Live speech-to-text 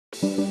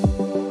Hello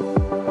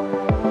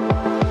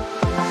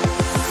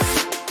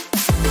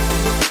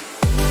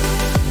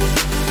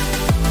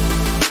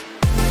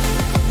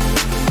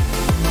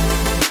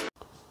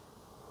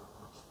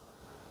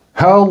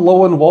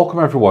and welcome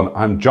everyone,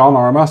 I'm John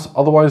RMS,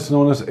 otherwise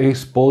known as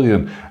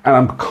AceBullion, and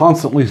I'm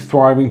constantly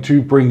thriving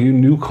to bring you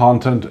new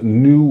content,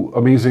 new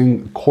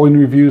amazing coin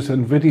reviews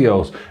and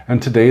videos,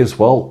 and today as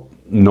well,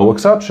 no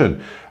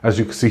exception. As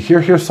you can see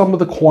here, here's some of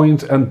the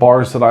coins and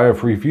bars that I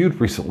have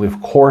reviewed recently.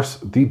 Of course,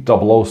 the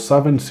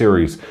 007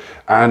 series,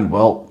 and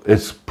well,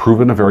 it's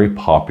proven a very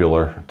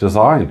popular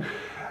design.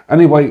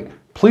 Anyway,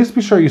 please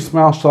be sure you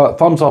smash that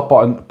thumbs up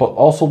button, but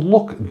also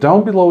look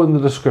down below in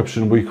the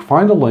description where you can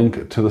find a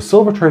link to the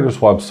Silver Traders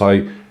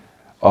website,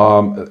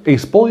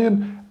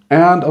 AceBullion,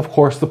 and of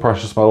course the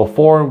Precious Metal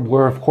Forum,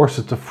 where of course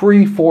it's a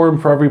free forum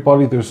for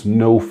everybody. There's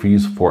no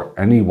fees for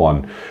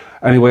anyone.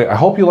 Anyway, I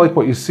hope you like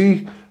what you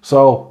see,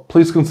 so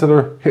please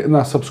consider hitting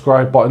that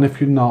subscribe button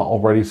if you're not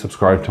already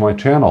subscribed to my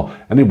channel.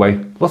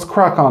 Anyway, let's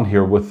crack on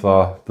here with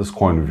this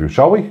coin review,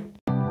 shall we?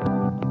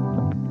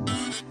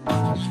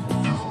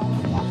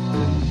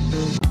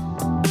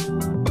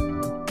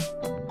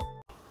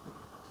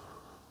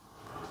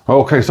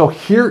 Okay, so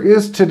here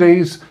is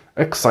today's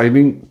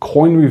exciting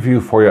coin review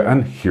for you,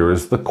 and here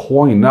is the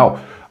coin.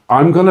 Now,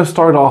 I'm going to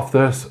start off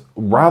this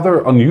rather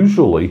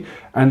unusually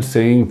and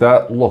saying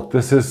that, look,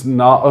 this is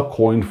not a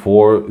coin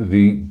for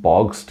the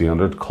bog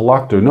standard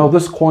collector. No,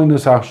 this coin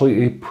is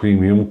actually a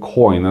premium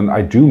coin, and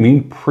I do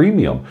mean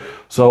premium.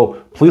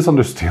 So please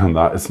understand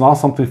that. It's not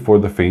something for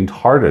the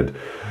faint-hearted.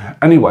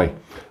 Anyway,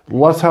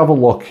 let's have a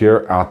look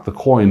here at the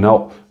coin.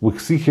 Now, we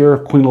see here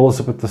Queen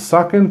Elizabeth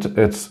II.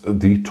 It's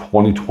the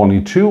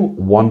 2022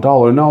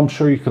 $1. Now, I'm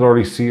sure you could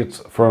already see it's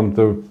from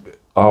the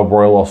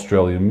Royal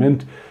Australian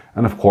Mint.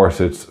 And of course,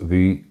 it's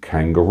the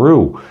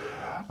Kangaroo.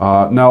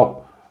 Now,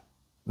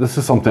 this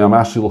is something I'm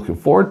actually looking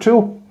forward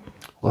to.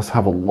 Let's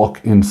have a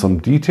look in some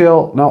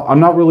detail. Now,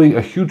 I'm not really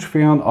a huge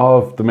fan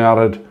of the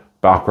matted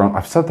background.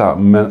 I've said that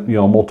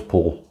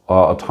multiple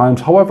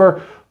times.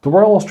 However, the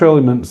Royal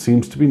Australian Mint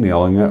seems to be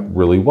nailing it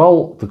really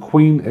well. The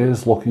Queen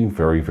is looking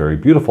very, very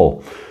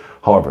beautiful.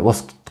 However,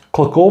 let's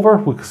click over.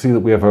 We can see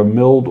that we have a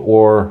milled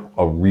or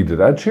a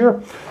reeded edge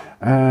here.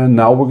 And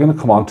now we're going to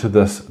come on to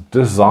this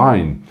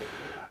design.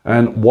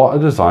 And what a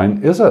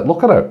design is it?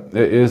 Look at it.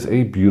 It is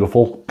a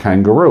beautiful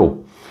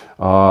kangaroo.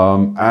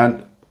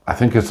 And I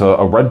think it's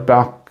a red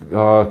back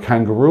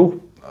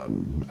kangaroo.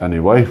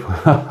 Anyway,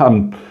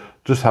 I'm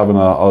just having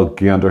a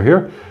gander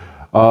here.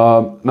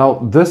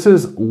 Now, this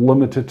is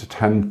limited to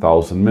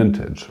 10,000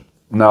 mintage.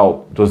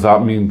 Now, does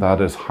that mean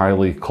that it's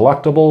highly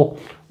collectible?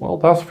 Well,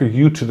 that's for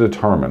you to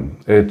determine.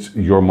 It's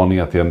your money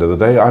at the end of the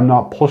day. I'm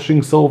not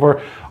pushing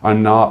silver.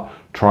 I'm not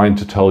trying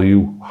to tell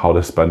you how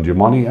to spend your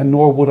money, and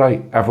nor would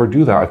I ever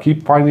do that. I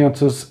keep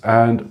finances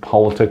and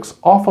politics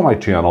off of my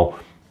channel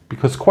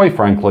because, quite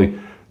frankly,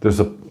 there's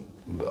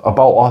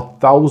about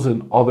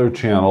 1,000 other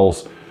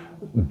channels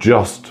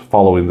just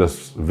following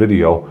this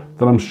video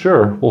that I'm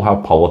sure will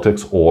have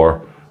politics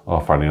or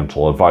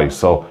financial advice.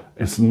 So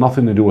it's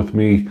nothing to do with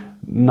me,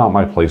 not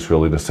my place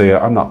really to say it.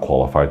 I'm not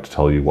qualified to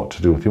tell you what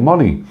to do with your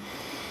money.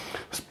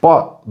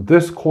 But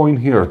this coin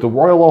here, the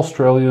Royal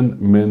Australian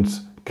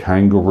Mint's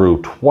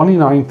Kangaroo,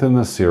 29th in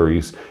the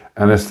series,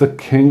 and it's the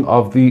king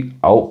of the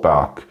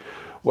outback.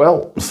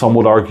 Well, some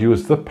would argue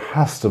it's the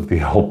pest of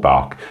the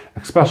outback,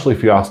 especially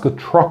if you ask a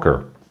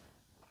trucker.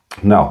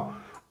 Now,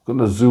 I'm going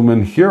to zoom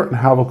in here and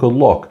have a good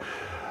look.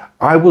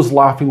 I was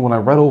laughing when I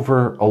read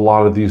over a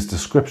lot of these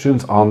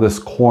descriptions on this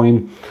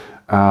coin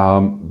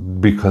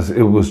because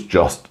it was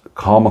just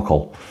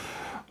comical.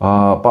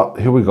 But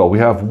here we go. We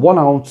have 1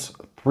 ounce,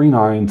 3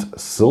 9s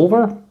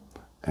silver.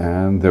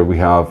 And there we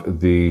have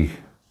the,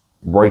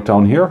 right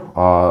down here,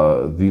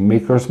 the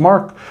maker's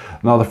mark.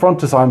 Now the front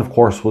design, of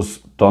course, was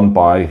done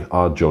by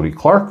Jody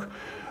Clark,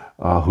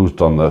 who's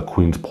done the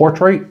Queen's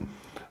portrait.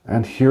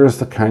 And here's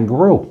the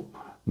Kangaroo.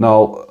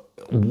 Now,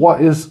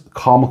 what is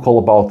comical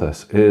about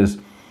this is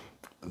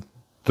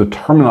the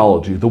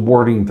terminology, the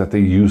wording that they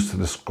use to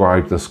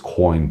describe this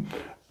coin.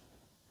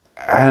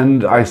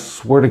 And I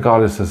swear to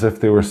God, it's as if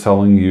they were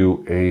selling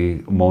you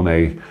a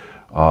Monet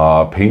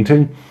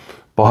painting.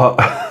 But,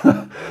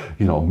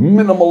 you know,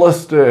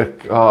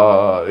 minimalistic,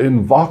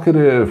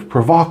 invocative,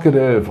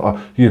 provocative,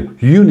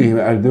 you name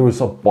it, and there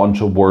was a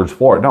bunch of words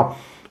for it. Now,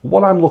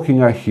 what I'm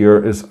looking at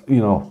here is, you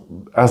know,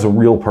 as a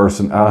real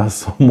person, as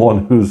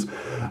someone who's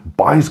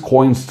buys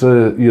coins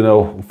to, you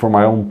know, for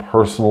my own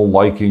personal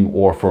liking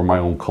or for my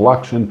own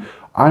collection,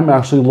 I'm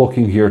actually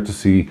looking here to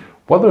see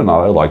whether or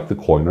not I like the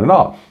coin or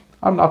not.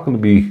 I'm not going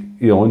to be,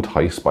 you know,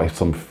 enticed by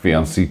some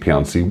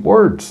fancy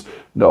words.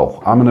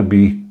 No, I'm going to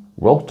be,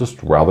 well,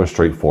 just rather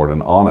straightforward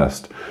and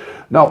honest.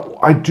 Now,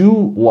 I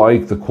do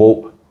like the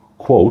quote,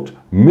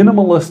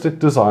 minimalistic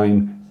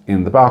design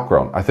in the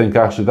background. I think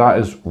actually that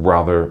is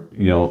rather,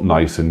 you know,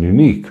 nice and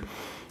unique.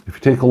 If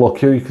you take a look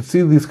here, you can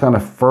see these kind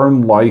of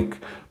fern-like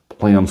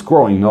plants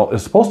growing. Now,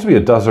 it's supposed to be a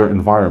desert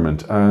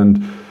environment,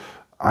 and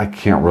I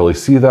can't really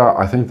see that.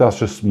 I think that's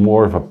just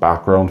more of a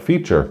background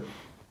feature.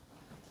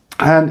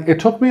 And it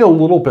took me a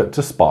little bit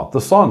to spot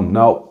the sun.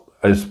 Now,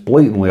 it's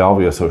blatantly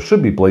obvious, so it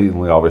should be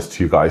blatantly obvious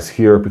to you guys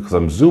here because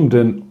I'm zoomed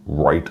in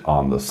right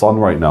on the sun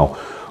right now.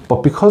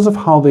 But because of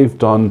how they've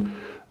done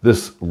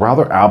this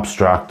rather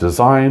abstract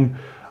design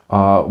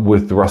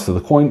with the rest of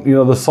the coin, you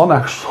know, the sun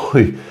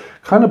actually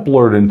kind of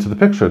blurred into the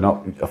picture.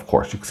 Now, of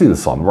course, you can see the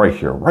sun right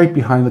here, right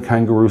behind the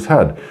kangaroo's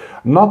head.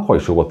 I'm not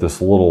quite sure what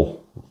this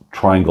little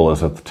triangle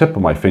is at the tip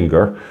of my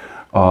finger,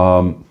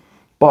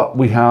 but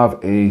we have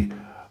a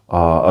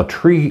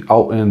tree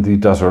out in the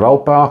desert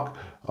outback,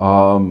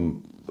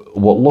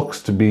 what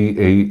looks to be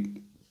a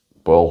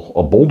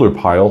boulder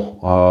pile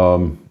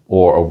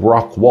or a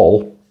rock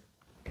wall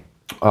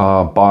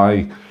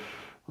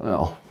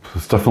well,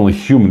 it's definitely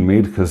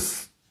human-made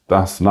because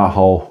that's not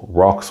how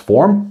rocks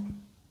form.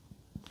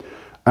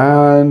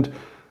 And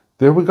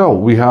there we go.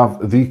 We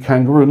have the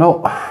kangaroo.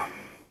 Now,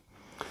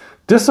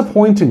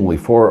 disappointingly,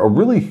 for a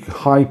really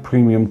high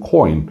premium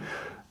coin,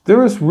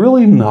 there is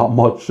really not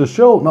much to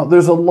show. Now,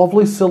 there's a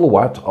lovely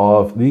silhouette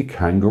of the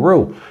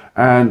kangaroo.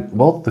 And,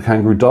 well, the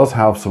kangaroo does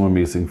have some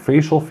amazing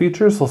facial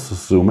features. Let's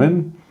just zoom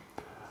in.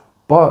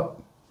 But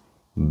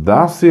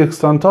that's the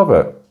extent of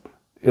it.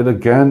 It,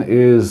 again,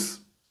 is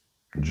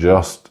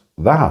just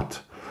that.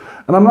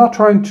 And I'm not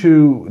trying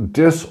to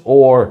diss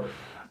or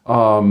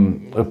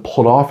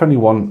put off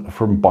anyone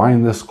from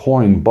buying this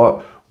coin,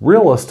 but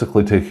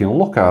realistically taking a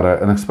look at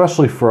it, and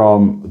especially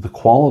from the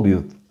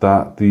quality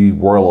that the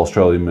Royal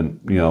Australian Mint,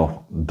 you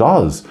know,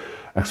 does,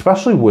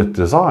 especially with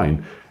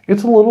design,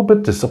 it's a little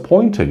bit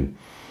disappointing.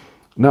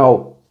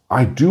 Now,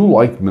 I do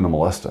like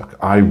minimalistic.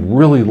 I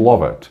really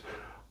love it.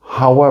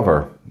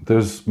 However,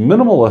 there's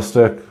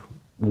minimalistic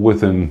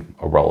within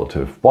a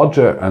relative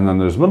budget, and then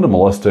there's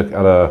minimalistic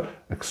at a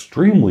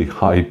extremely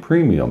high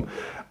premium.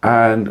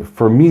 And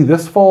for me,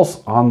 this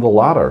falls on the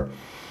latter.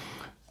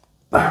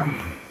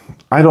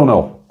 I don't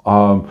know.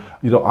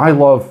 You know, I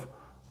love,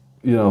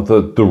 you know,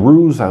 the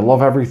ruse. I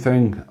love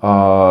everything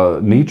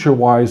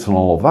nature-wise and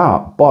all of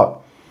that.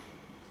 But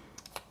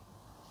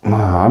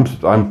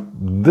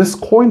this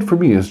coin for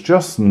me is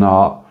just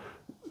not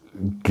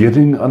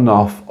getting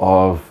enough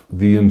of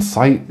the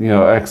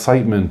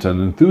excitement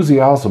and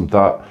enthusiasm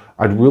that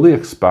I'd really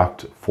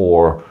expect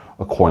for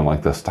a coin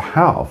like this to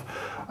have.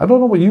 I don't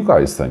know what you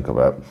guys think of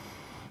it.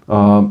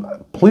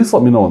 Please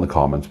let me know in the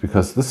comments,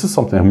 because this is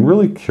something I'm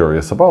really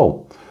curious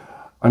about.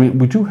 I mean,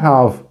 we do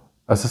have,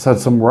 as I said,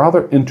 some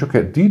rather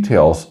intricate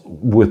details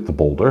with the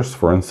boulders,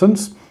 for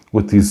instance,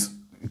 with these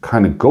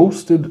kind of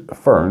ghosted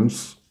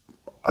ferns.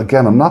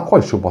 Again, I'm not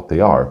quite sure what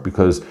they are,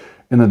 because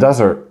in the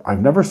desert,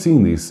 I've never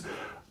seen these.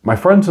 My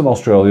friends in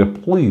Australia,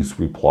 please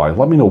reply.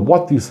 Let me know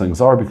what these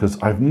things are,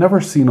 because I've never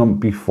seen them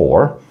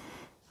before.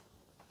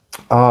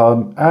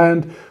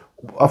 And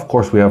of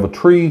course, we have a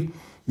tree.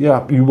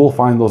 Yeah, you will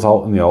find those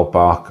out in the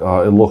outback.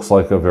 It looks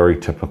like a very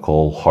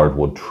typical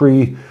hardwood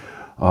tree,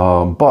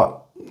 but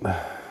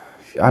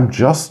I'm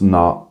just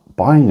not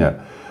buying it.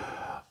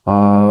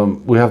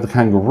 We have the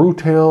kangaroo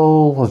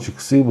tail, as you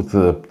can see, with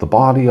the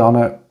body on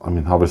it. I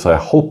mean, obviously, I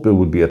hope it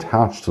would be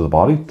attached to the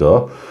body,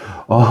 duh.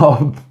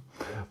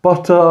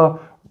 But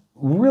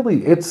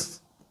really,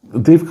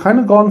 they've kind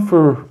of gone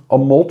for a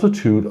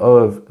multitude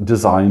of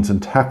designs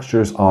and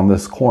textures on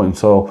this coin.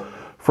 So,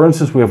 for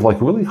instance, we have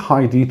like really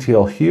high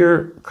detail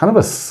here, kind of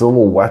a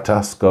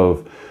silhouette-esque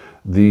of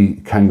the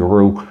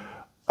kangaroo.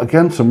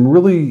 Again, some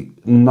really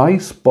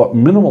nice but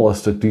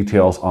minimalistic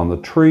details on the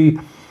tree,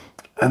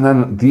 and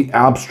then the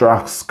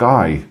abstract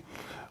sky.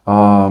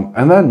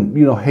 And then,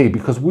 you know, hey,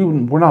 because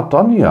we're not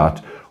done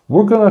yet,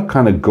 we're gonna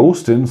kind of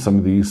ghost in some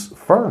of these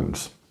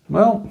ferns.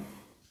 Well,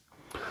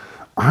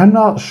 I'm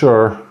not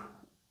sure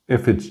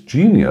if it's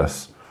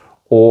genius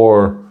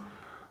or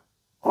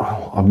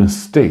a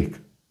mistake.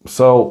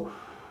 So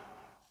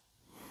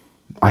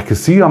I can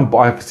see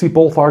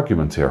both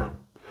arguments here.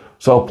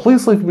 So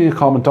please leave me a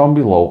comment down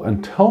below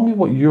and tell me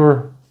what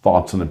your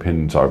thoughts and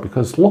opinions are,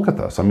 because look at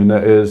this. I mean,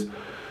 it is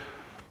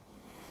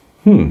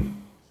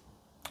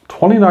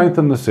 29th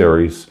in the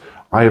series.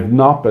 I have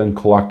not been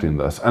collecting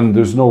this, and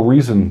there's no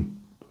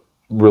reason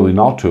really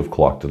not to have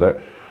collected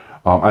it.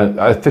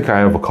 I think I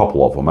have a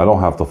couple of them. I don't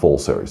have the full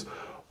series,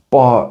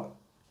 but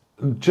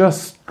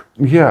just,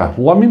 yeah,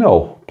 let me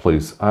know,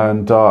 please.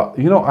 And,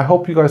 you know, I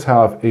hope you guys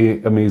have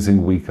an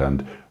amazing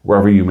weekend,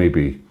 wherever you may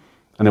be.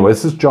 Anyway,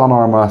 this is John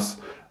RMS.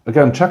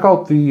 Again, check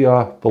out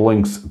the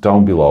links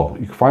down below.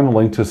 You can find a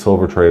link to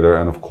Silver Trader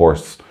and, of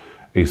course,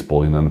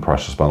 AceBullion and the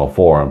Precious Metal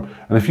Forum.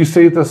 And if you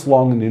stayed this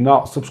long and you're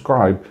not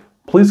subscribed,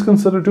 please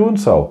consider doing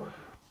so.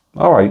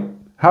 All right.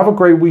 Have a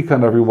great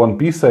weekend, everyone.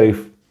 Be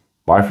safe.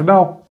 Bye for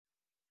now.